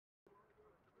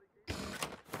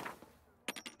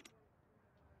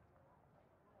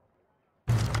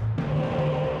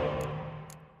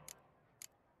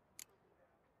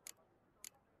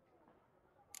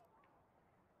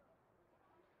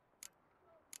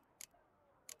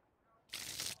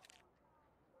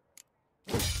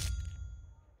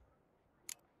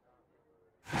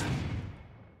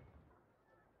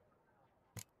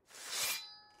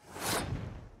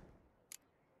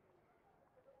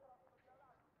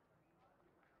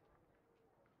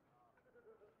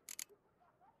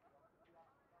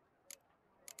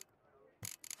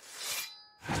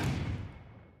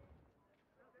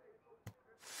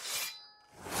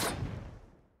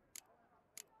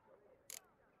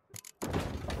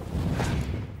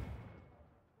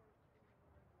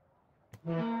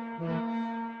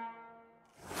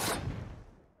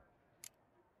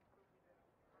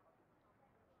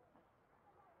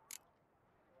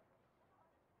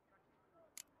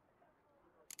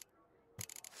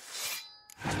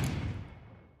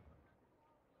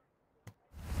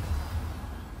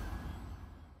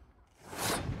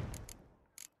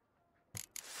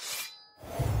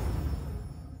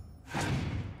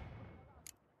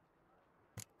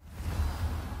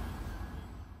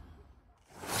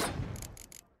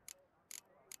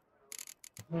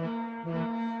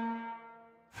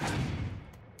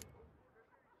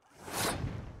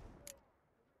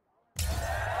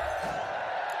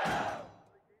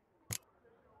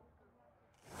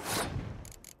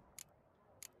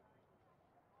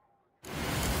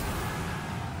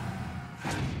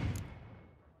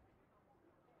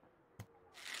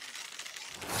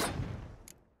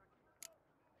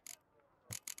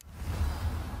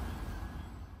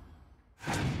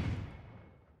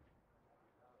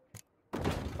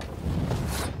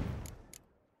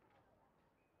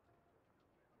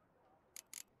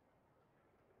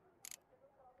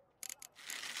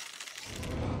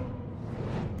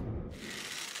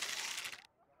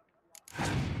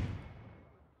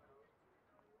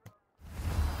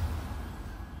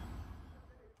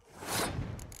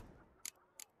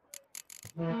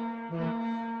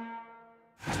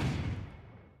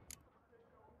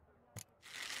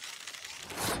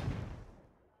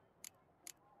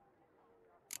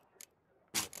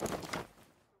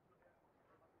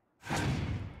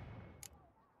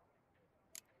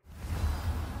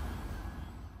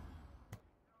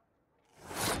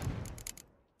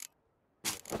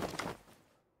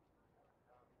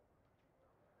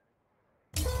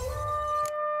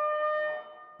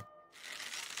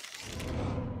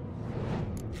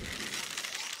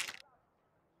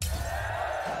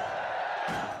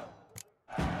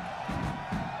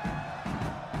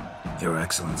Your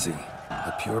Excellency,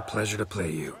 a pure pleasure to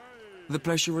play you. The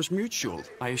pleasure was mutual,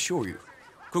 I assure you.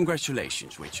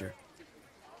 Congratulations, Witcher.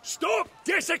 Stop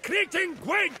desecrating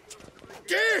Gwent!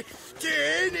 Death to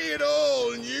any and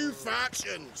all new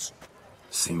factions!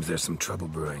 Seems there's some trouble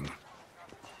brewing.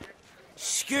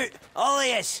 Scoot, all of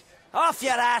yous! Off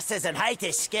your asses and hide to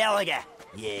Skellige,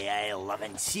 ye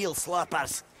ale-loving seal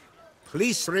slurpers.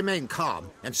 Please remain calm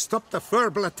and stop the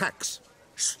verbal attacks.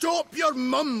 Stop your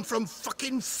mum from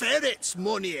fucking ferrets,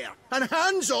 Monier, and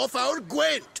hands off our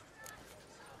Gwent!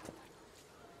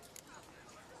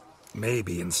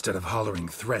 Maybe instead of hollering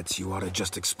threats, you ought to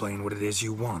just explain what it is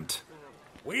you want.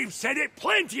 We've said it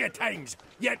plenty of times,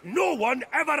 yet no one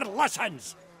ever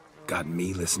listens! Got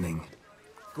me listening.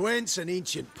 Gwent's an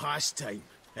ancient pastime.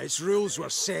 Its rules were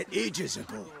set ages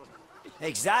ago.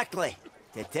 Exactly.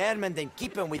 Determined in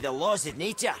keeping with the laws of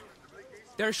nature.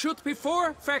 There should be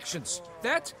 4 factions.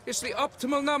 That is the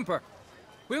optimal number.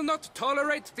 We'll not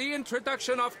tolerate the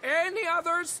introduction of any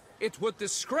others. It would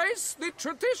disgrace the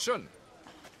tradition.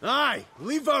 Aye,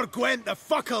 leave our Gwent the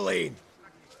fuck alone.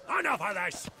 Enough of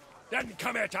this! Didn't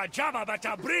come here to jabber, but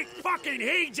to break fucking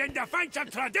heads in defense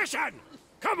of tradition!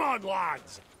 Come on,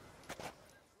 lads!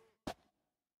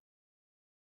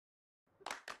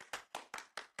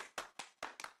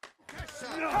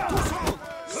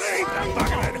 Clean the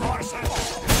buggering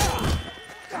horses!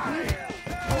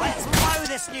 Let's plough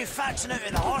this new faction out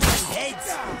of the horses' heads.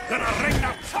 Gonna ring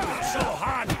the fucker so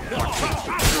hard, they'll trust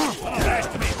us for the rest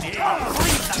of the day!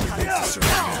 Leave the cunts.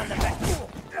 Dance on the bits.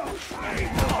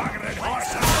 Buggering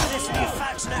horses! Plough this new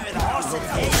faction out of the horses'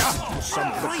 heads.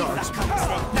 Leave the cunts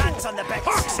then. Dance on the bits.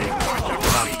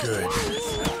 Not good.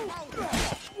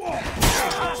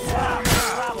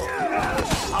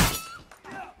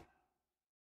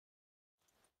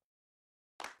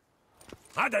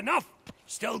 Had enough?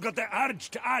 Still got the urge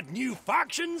to add new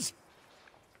factions?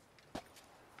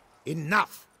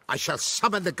 Enough! I shall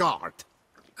summon the guard.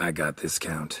 I got this,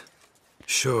 Count.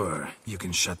 Sure, you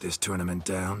can shut this tournament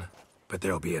down, but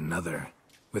there'll be another,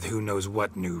 with who knows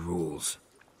what new rules.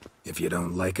 If you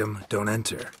don't like them, don't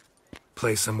enter.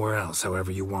 Play somewhere else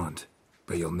however you want,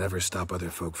 but you'll never stop other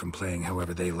folk from playing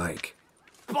however they like.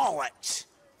 Bollocks!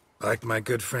 Like my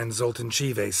good friend Zoltan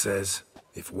Chive says,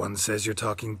 if one says you're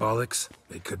talking bollocks,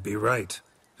 they could be right,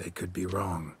 they could be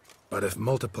wrong. But if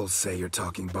multiples say you're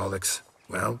talking bollocks,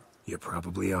 well, you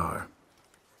probably are.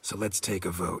 So let's take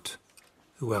a vote.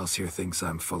 Who else here thinks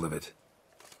I'm full of it?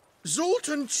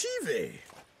 Zoltan Chive?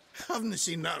 Haven't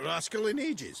seen that rascal in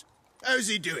ages. How's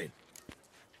he doing?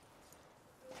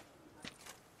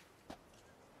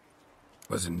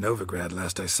 Was in Novigrad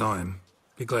last I saw him.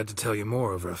 Be glad to tell you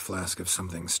more over a flask of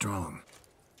something strong.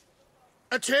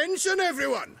 Attention,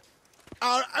 everyone!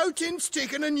 Our outing's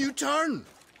taken a new turn.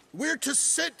 We're to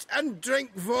sit and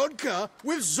drink vodka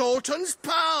with Zoltan's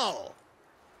pal.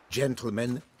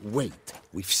 Gentlemen, wait.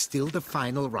 We've still the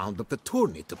final round of the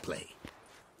tourney to play.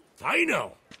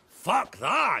 Final? Fuck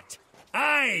that!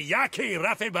 I, Yaki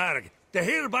Raffiberg, do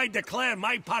hereby declare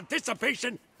my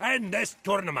participation in this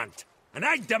tournament. And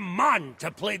I demand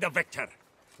to play the victor.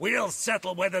 We'll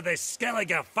settle whether this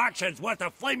Skellige faction's worth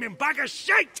a flaming bag of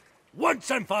shite!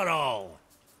 Once and for all!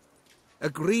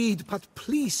 Agreed, but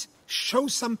please, show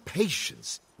some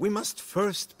patience. We must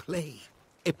first play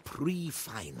a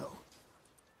pre-final.